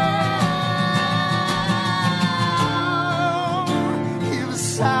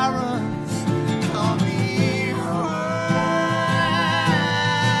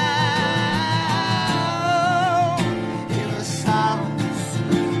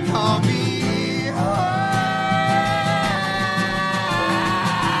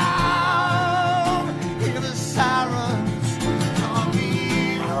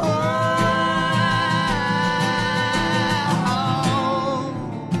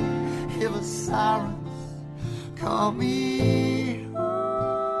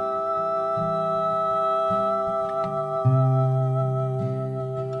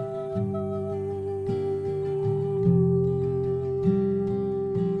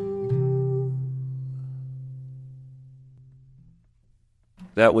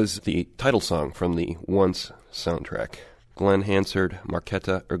 That was the title song from the Once soundtrack. Glen, Hansard,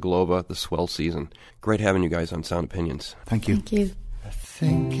 Markéta, Irglová, The Swell Season. Great having you guys on Sound Opinions. Thank you. Thank you. I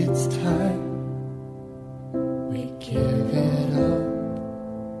think it's time we give it up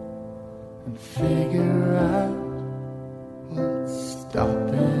and figure out what's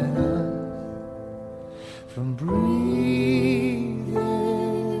stopping us from breathing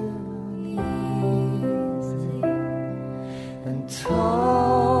easy and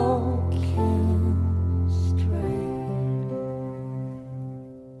talking straight.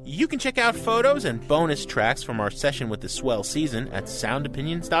 You can check out photos and bonus tracks from our session with the Swell Season at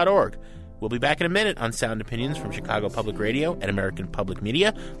soundopinions.org. We'll be back in a minute on Sound Opinions from Chicago Public Radio and American Public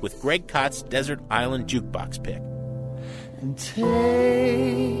Media with Greg Kott's Desert Island Jukebox pick. And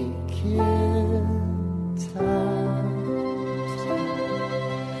taking time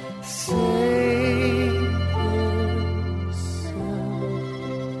to say yourself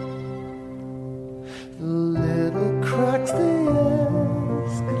the little cracks they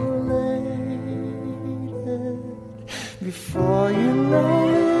escalated before you know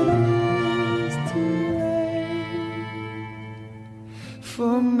it is too late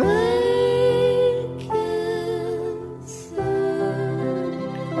for making circles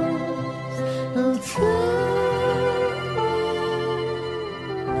of time.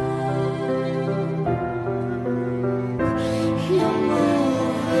 You're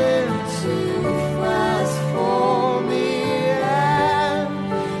moving too fast for me, and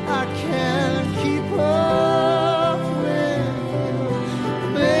I can't keep up with you.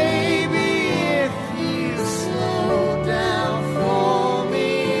 Baby, if you slow down for me,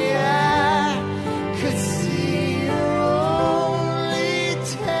 I could see you're only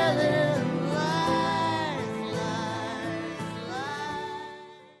telling lies.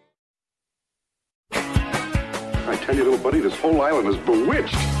 I tell you, little buddy, this whole island is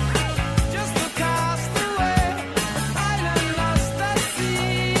bewitched. Just across the way, island lost at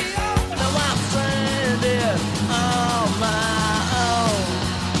sea. Now I'm stranded on my own.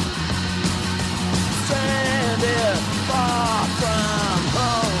 Stranded far from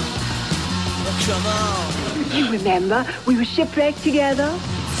home. Come on. You remember, we were shipwrecked together.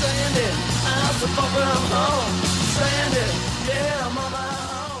 Stranded, I'm so far from home. Stranded, yeah, I'm on my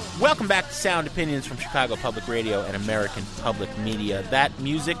own. Welcome back to Sound Opinions from Chicago Public Radio and American Public Media. That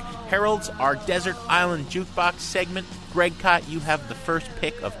music heralds our Desert Island Jukebox segment. Greg Kot, you have the first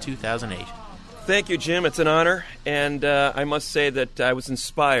pick of 2008. Thank you, Jim. It's an honor. And I must say that I was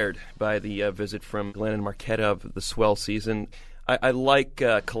inspired by the visit from Glen and Markéta of the Swell season. I like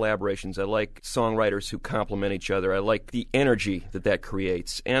collaborations. I like songwriters who complement each other. I like the energy that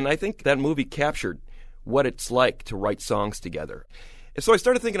creates. And I think that movie captured what it's like to write songs together. So I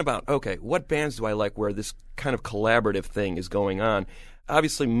started thinking about, okay, what bands do I like where this kind of collaborative thing is going on?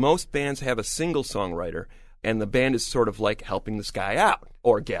 Obviously, most bands have a single songwriter, and the band is sort of like helping this guy out,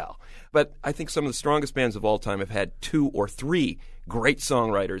 or gal. But I think some of the strongest bands of all time have had 2 or 3 great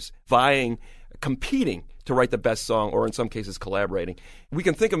songwriters vying, competing to write the best song, or in some cases collaborating. We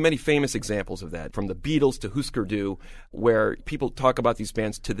can think of many famous examples of that, from the Beatles to Husker Du, where people talk about these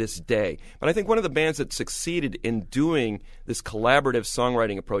bands to this day. But I think one of the bands that succeeded in doing this collaborative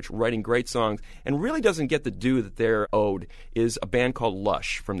songwriting approach, writing great songs, and really doesn't get the due that they're owed, is a band called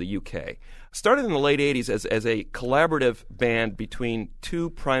Lush from the UK. Started in the late 80s as a collaborative band between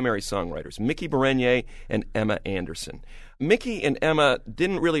 2 primary songwriters, Mickey Berenier and Emma Anderson. Mickey and Emma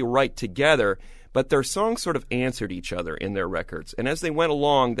didn't really write together, but their songs sort of answered each other in their records. And as they went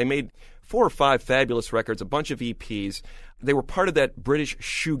along, they made 4 or 5 fabulous records, a bunch of EPs. They were part of that British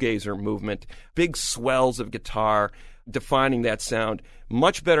shoegazer movement, big swells of guitar defining that sound.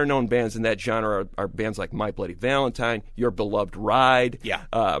 Much better known bands in that genre are bands like My Bloody Valentine, Your Beloved Ride,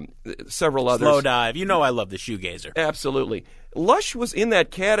 several others. Slow Dive. You know I love the shoegazer. Absolutely. Lush was in that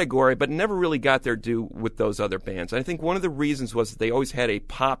category, but never really got their due with those other bands. I think one of the reasons was that they always had a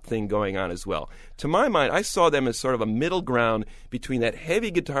pop thing going on as well. To my mind, I saw them as sort of a middle ground between that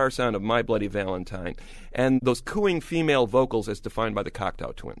heavy guitar sound of My Bloody Valentine and those cooing female vocals as defined by the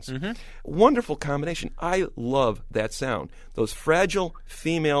Cocteau Twins. Mm-hmm. Wonderful combination. I love that sound. Those fragile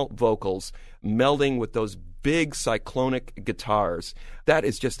female vocals melding with those big cyclonic guitars. That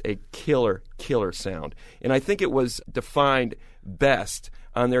is just a killer sound. And I think it was defined best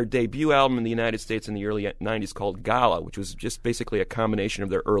on their debut album in the United States in the early 90s called Gala, which was just basically a combination of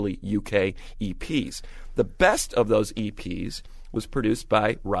their early UK EPs. The best of those EPs was produced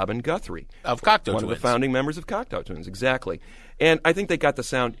by Robin Guthrie. Of Cocteau Twins. One of the founding members of Cocteau Twins, exactly. And I think they got the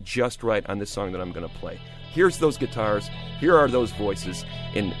sound just right on this song that I'm going to play. Here's those guitars, here are those voices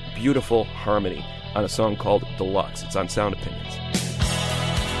in beautiful harmony on a song called Deluxe. It's on Sound Opinions.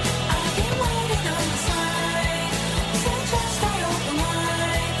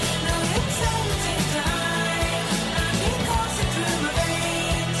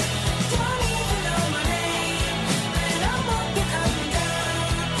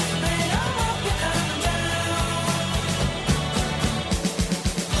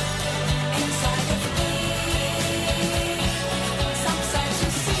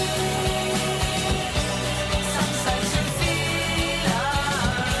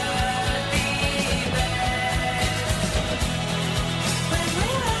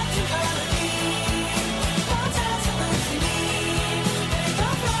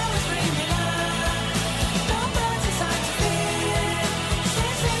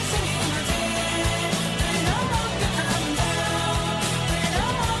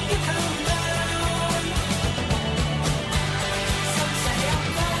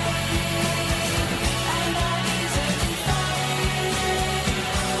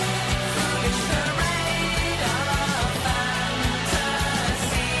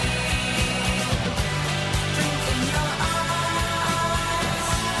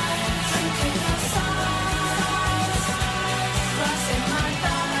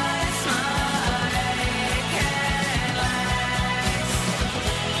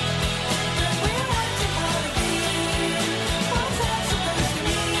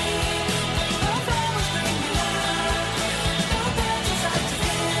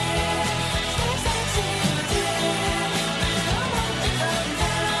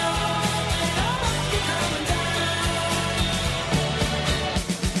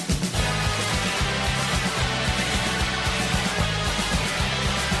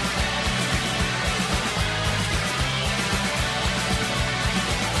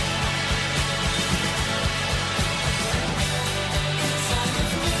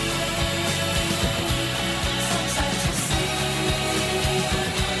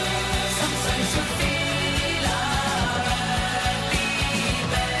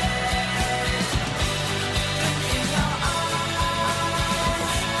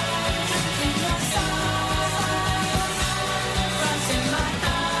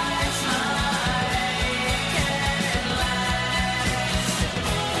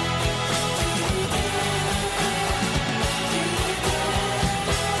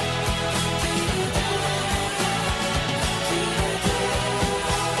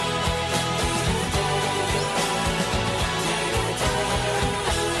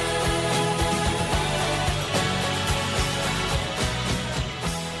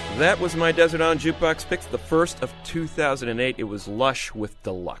 That was my Desert Island Jukebox Picks, the first of 2008. It was Lush with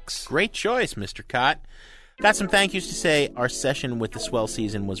Deluxe. Great choice, Mr. Cott. Got some thank yous to say. Our session with the Swell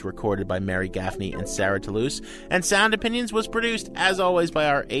Season was recorded by Mary Gaffney and Sarah Toulouse, and Sound Opinions was produced, as always, by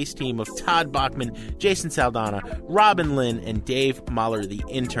our ace team of Todd Bachman, Jason Saldana, Robin Lynn, and Dave Mahler, the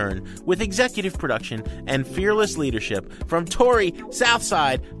intern, with executive production and fearless leadership from Tori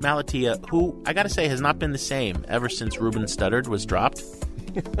Southside Malatia, who, I gotta say, has not been the same ever since Ruben Studdard was dropped.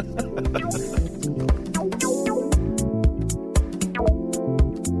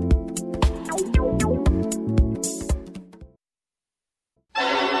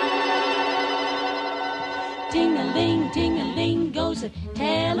 Ting-a-ling, ting-a-ling goes a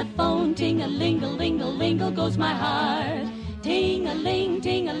telephone. Ting-a-ling-a-ling-a-ling-a goes my heart.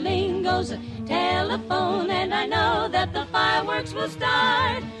 Ting-a-ling goes a telephone. And I know that the fireworks will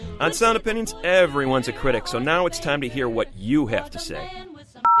start. On Sound Opinions, everyone's a critic, so now it's time to hear what you have to say.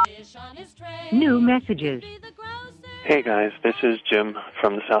 New messages. Hey guys, this is Jim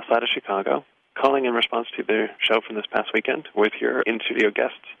from the south side of Chicago, calling in response to the show from this past weekend with your in-studio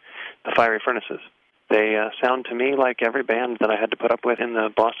guests, the Fiery Furnaces. They sound to me like every band that I had to put up with in the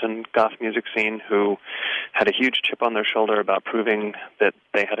Boston goth music scene who had a huge chip on their shoulder about proving that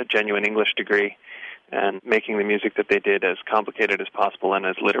they had a genuine English degree and making the music that they did as complicated as possible and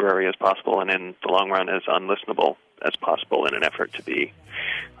as literary as possible and in the long run as unlistenable as possible in an effort to be,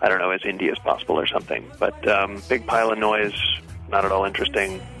 I don't know, as indie as possible or something. But big pile of noise, not at all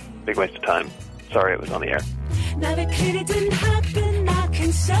interesting, big waste of time. Sorry it was on the air. Now that clearly didn't happen. I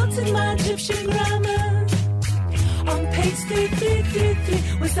consulted my Egyptian grammar. On page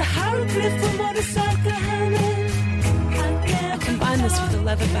 3333 was the hieroglyph for motorcycle hammer. I combined this with a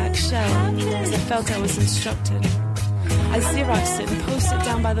leatherback shell, as I felt I was instructed. I Xeroxed it and posted it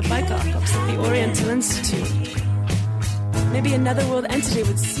down by the bike arc opposite the Oriental Institute. Maybe another world entity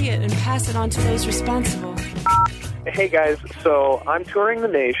would see it and pass it on to those responsible. Hey guys, so I'm touring the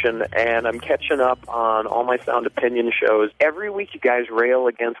nation and I'm catching up on all my Sound Opinion shows. Every week you guys rail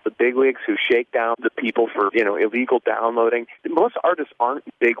against the bigwigs who shake down the people for, illegal downloading. Most artists aren't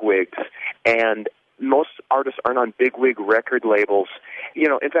bigwigs, and most artists aren't on bigwig record labels.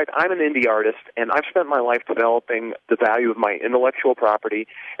 In fact, I'm an indie artist, and I've spent my life developing the value of my intellectual property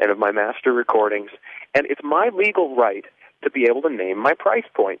and of my master recordings, and it's my legal right to be able to name my price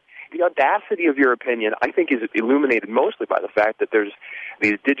point. The audacity of your opinion, I think, is illuminated mostly by the fact that there's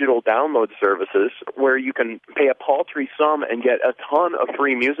these digital download services where you can pay a paltry sum and get a ton of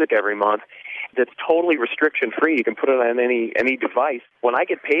free music every month that's totally restriction-free. You can put it on any device. When I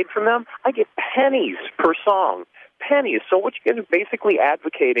get paid from them, I get pennies per song. Pennies. So what you guys are basically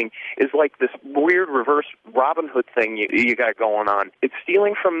advocating is like this weird reverse Robin Hood thing you got going on. It's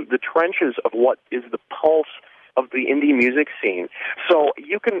stealing from the trenches of what is the pulse of the indie music scene. So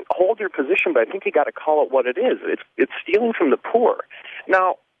you can hold your position, but I think you got to call it what it is. It's stealing from the poor.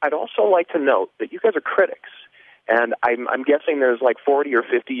 Now, I'd also like to note that you guys are critics, and I'm guessing there's like 40 or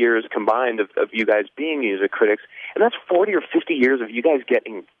 50 years combined of you guys being music critics, and that's 40 or 50 years of you guys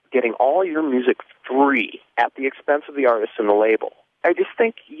getting all your music free at the expense of the artist and the label. I just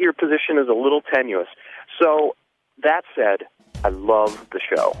think your position is a little tenuous. So that said, I love the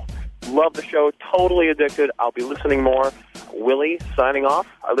show. Love the show, totally addicted. I'll be listening more. Willie, signing off.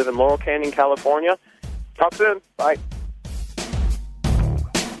 I live in Laurel Canyon, California. Talk soon. Bye.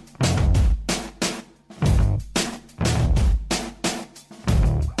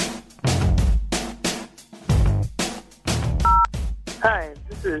 Hi,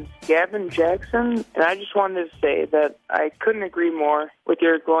 this is Gavin Jackson, and I just wanted to say that I couldn't agree more with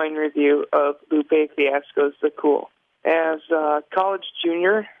your glowing review of Lupe Fiasco's The Cool. As a college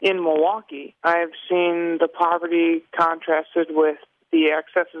junior in Milwaukee, I've seen the poverty contrasted with the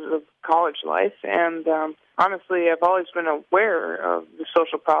excesses of college life, and honestly, I've always been aware of the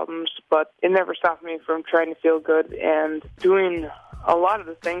social problems, but it never stopped me from trying to feel good and doing a lot of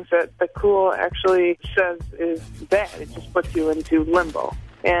the things that The Cool actually says is bad. It just puts you into limbo.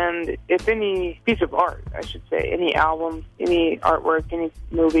 And if any piece of art, I should say, any album, any artwork, any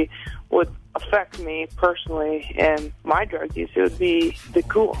movie would affect me personally and my drug use, it would be The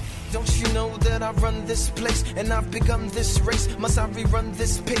Cool. Don't you know that I run this place and I've begun this race? Must I rerun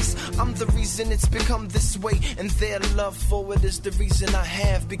this pace? I'm the reason it's become this way, and their love for it is the reason I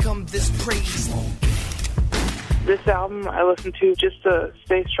have become this praise. This album I listen to just to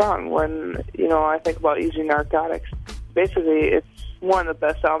stay strong when, I think about using narcotics. Basically, it's one of the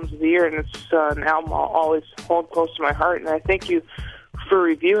best albums of the year, and it's an album I'll always hold close to my heart, and I thank you for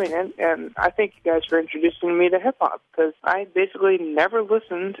reviewing it, and I thank you guys for introducing me to hip-hop, because I basically never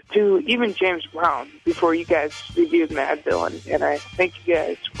listened to even James Brown before you guys reviewed Madville, and I thank you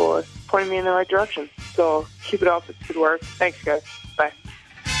guys for pointing me in the right direction. So keep it up. It's good work. Thanks, guys. Bye.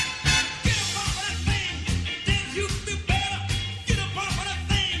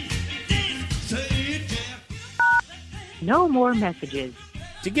 No more messages.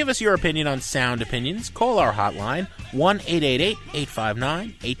 To give us your opinion on Sound Opinions, call our hotline,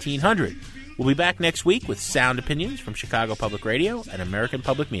 1-888-859-1800. We'll be back next week with Sound Opinions from Chicago Public Radio and American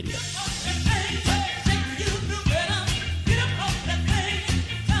Public Media.